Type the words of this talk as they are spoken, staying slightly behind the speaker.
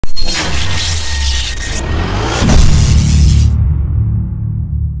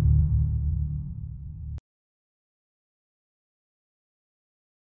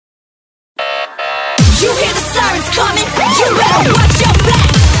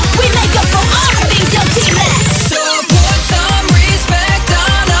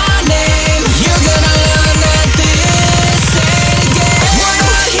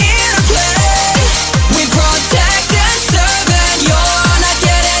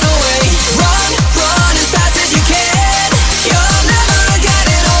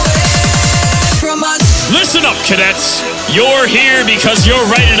cadets. You're here because you're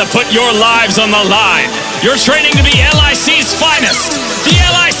ready to put your lives on the line. You're training to be LIC's finest, the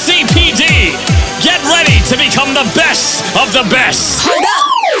LICPD. Get ready to become the best of the best. Hold up,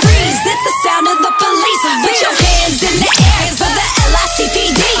 freeze, it's the sound of the police. Put your hands in the air for the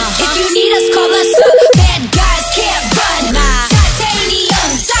LICPD. If you need us, call us up. Bad guys can't run. Titanium,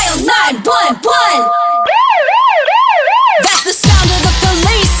 dial 911. That's the sound of the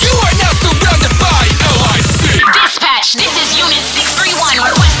police. You are now surrounded by LIC. Dispatch, this is Unit 631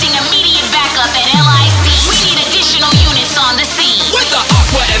 requesting immediate backup at LIC. We need additional units on the scene. When the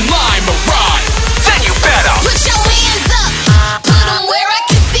Aqua and Lime arrive, then you better Put your hands up, put them where I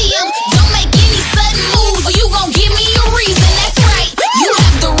can see them. Don't make any sudden moves or you gon' give me a reason. That's right, you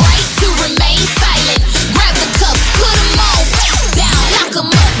have the right to remain silent. Grab the cuffs, put them on, face down, lock them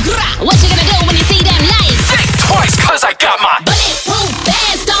up. Grah. What you gonna do when you see them lights? think twice, cause I got my Bulletproof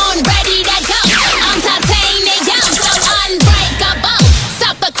vest on, ready to go. I'm titanium, so unbreakable.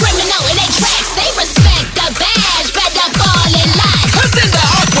 Stop a criminal in their tracks, they respect the badge. Better fall in line. Cause in the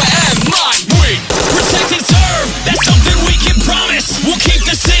Aqua and Lime we Protect and serve, that's something we can promise. We'll keep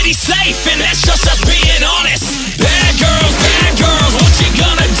the city safe, and that's just us being honest. Bad girls, what you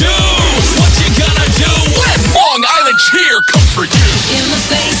gonna do? What you gonna do? When Long Island cheer comes for you. In the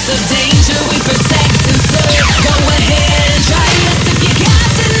face of danger, we protect and serve. Go ahead, try us if you got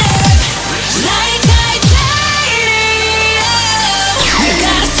the nerve. Like titanium, we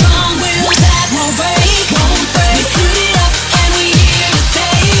got a strong will that won't break, won't break. We suited up and we here to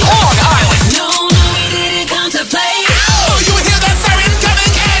stay. Long Island. No, we didn't come to play. Oh, you hear that siren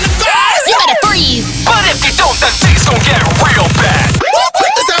coming and fast? You better freeze. But if you don't, then things gon' get